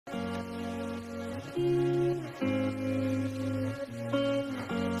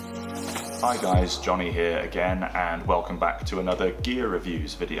Hi guys, Johnny here again, and welcome back to another gear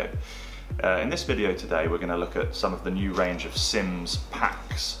reviews video. In this video today we're going to look at some of the new range of Simms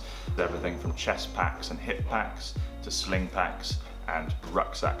packs. Everything from chest packs and hip packs to sling packs and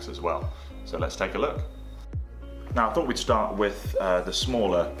rucksacks as well. So let's take a look. Now I thought we'd start with the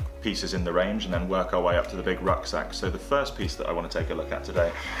smaller pieces in the range and then work our way up to the big rucksack. So the first piece that I want to take a look at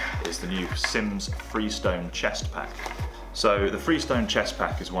today is the new Simms Freestone chest pack. So the Freestone chest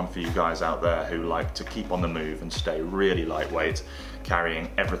pack is one for you guys out there who like to keep on the move and stay really lightweight, carrying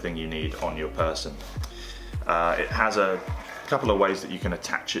everything you need on your person. It has a couple of ways that you can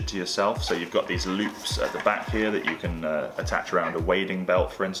attach it to yourself. So you've got these loops at the back here that you can attach around a wading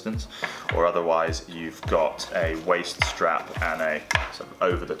belt, for instance, or otherwise you've got a waist strap and a sort of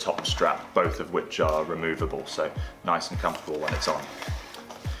over the top strap, both of which are removable, so nice and comfortable when it's on.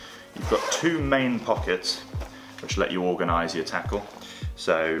 You've got two main pockets which let you organise your tackle.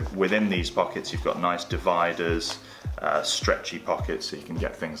 So within these pockets you've got nice dividers, stretchy pockets, so you can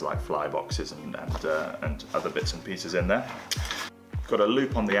get things like fly boxes and other bits and pieces in there. You've got a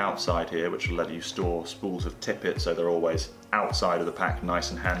loop on the outside here which will let you store spools of tippet, so they're always outside of the pack,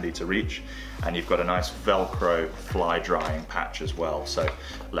 nice and handy to reach. And you've got a nice Velcro fly drying patch as well, so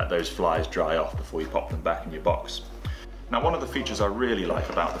let those flies dry off before you pop them back in your box. Now, one of the features I really like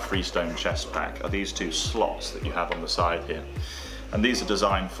about the Freestone chest pack are these two slots that you have on the side here. And these are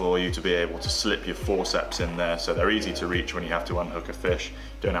designed for you to be able to slip your forceps in there, so they're easy to reach when you have to unhook a fish.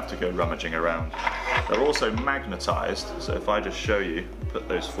 You don't have to go rummaging around. They're also magnetized, so if I just show you, put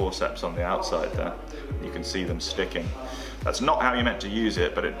those forceps on the outside there, you can see them sticking. That's not how you're meant to use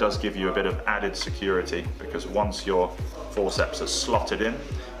it, but it does give you a bit of added security, because once your forceps are slotted in,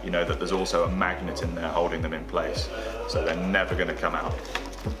 you know that there's also a magnet in there holding them in place, so they're never going to come out.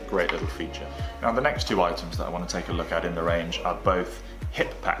 Great little feature. Now the next two items that I want to take a look at in the range are both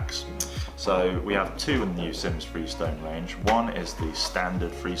hip packs. So we have two in the new Simms Freestone range. One is the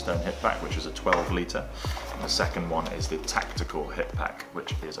standard Freestone hip pack, which is a 12 litre. And the second one is the tactical hip pack,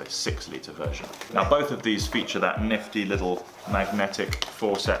 which is a 6 litre version. Now both of these feature that nifty little magnetic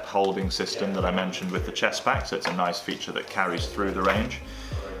forcep holding system that I mentioned with the chest pack, so it's a nice feature that carries through the range.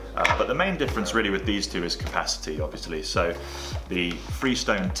 But the main difference really with these two is capacity, obviously. So the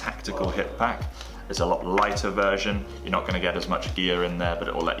Freestone tactical hip pack is a lot lighter version. You're not going to get as much gear in there, but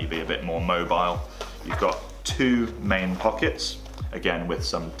it will let you be a bit more mobile. You've got two main pockets, again with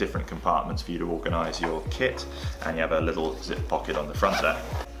some different compartments for you to organise your kit, and you have a little zip pocket on the front there.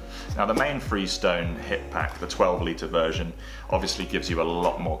 Now the main Freestone hip pack, the 12 litre version, obviously gives you a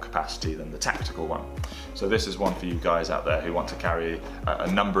lot more capacity than the tactical one. So this is one for you guys out there who want to carry a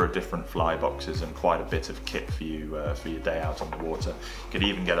number of different fly boxes and quite a bit of kit for you for your day out on the water. You could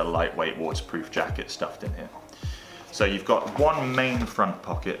even get a lightweight waterproof jacket stuffed in here. So you've got one main front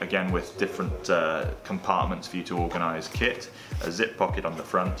pocket, again with different compartments for you to organise kit, a zip pocket on the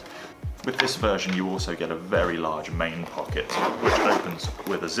front. With this version you also get a very large main pocket which opens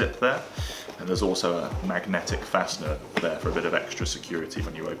with a zip there, and there's also a magnetic fastener there for a bit of extra security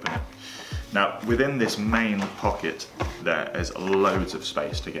when you open it. Now within this main pocket there is loads of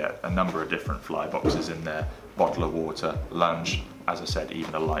space to get a number of different fly boxes in there, bottle of water, lunch, as I said,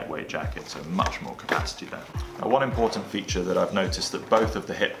 even a lightweight jacket, so much more capacity there. Now one important feature that I've noticed that both of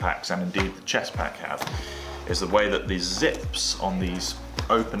the hip packs and indeed the chest pack have is the way that these zips on these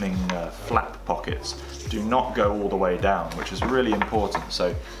opening flap pockets do not go all the way down, which is really important,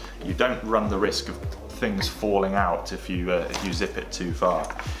 so you don't run the risk of things falling out if you zip it too far.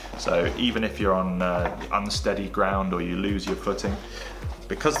 So even if you're on unsteady ground or you lose your footing,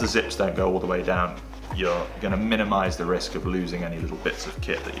 because the zips don't go all the way down, you're going to minimise the risk of losing any little bits of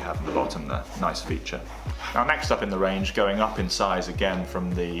kit that you have in the bottom there. Nice feature. Now next up in the range, going up in size again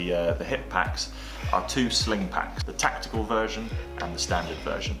from the hip packs, are two sling packs, the tactical version and the standard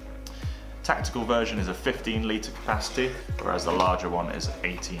version. Tactical version is a 15 litre capacity, whereas the larger one is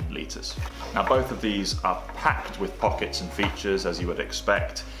 18 litres. Now both of these are packed with pockets and features as you would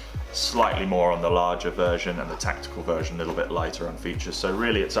expect, slightly more on the larger version and the tactical version a little bit lighter on features, so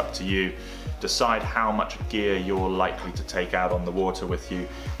really it's up to you. Decide how much gear you're likely to take out on the water with you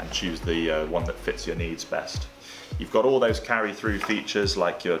and choose the one that fits your needs best. You've got all those carry-through features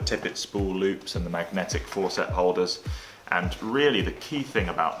like your tippet spool loops and the magnetic forcep holders, and really the key thing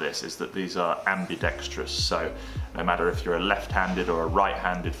about this is that these are ambidextrous, so no matter if you're a left-handed or a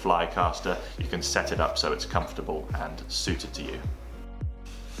right-handed fly caster, you can set it up so it's comfortable and suited to you.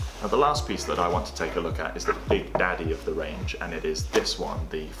 Now the last piece that I want to take a look at is the big daddy of the range, and it is this one,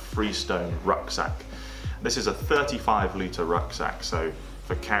 the Freestone rucksack. This is a 35 litre rucksack, so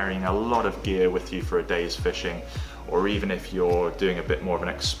for carrying a lot of gear with you for a day's fishing, or even if you're doing a bit more of an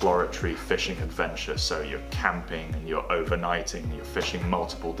exploratory fishing adventure, so you're camping and you're overnighting, you're fishing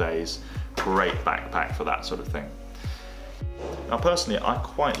multiple days, great backpack for that sort of thing. Now personally, I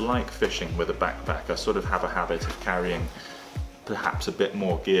quite like fishing with a backpack. I sort of have a habit of carrying perhaps a bit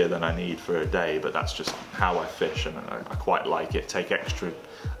more gear than I need for a day, but that's just how I fish, and I quite like it. Take extra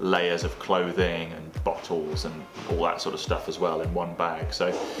layers of clothing and bottles and all that sort of stuff as well in one bag.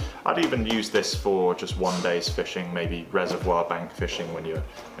 So I'd even use this for just one day's fishing, maybe reservoir bank fishing when you're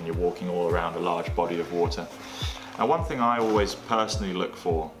walking all around a large body of water. Now one thing I always personally look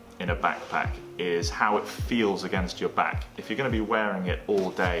for in a backpack is how it feels against your back. If you're going to be wearing it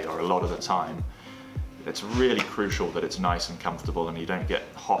all day or a lot of the time, it's really crucial that it's nice and comfortable and you don't get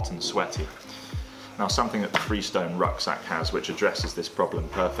hot and sweaty. Now something that the Freestone rucksack has, which addresses this problem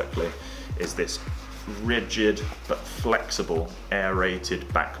perfectly, is this rigid but flexible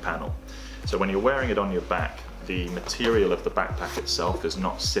aerated back panel. So when you're wearing it on your back, the material of the backpack itself is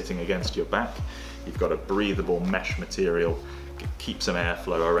not sitting against your back. You've got a breathable mesh material, keep some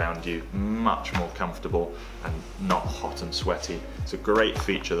airflow around you, much more comfortable and not hot and sweaty. It's a great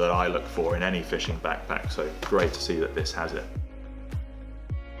feature that I look for in any fishing backpack, so great to see that this has it.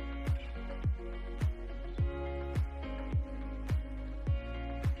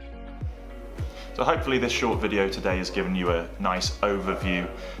 So hopefully this short video today has given you a nice overview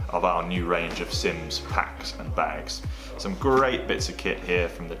of our new range of Simms packs and bags. Some great bits of kit here,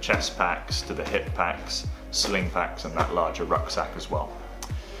 from the chest packs to the hip packs, sling packs and that larger rucksack as well.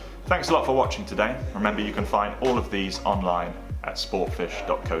 Thanks a lot for watching today. Remember, you can find all of these online at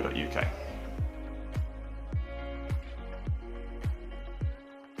sportfish.co.uk.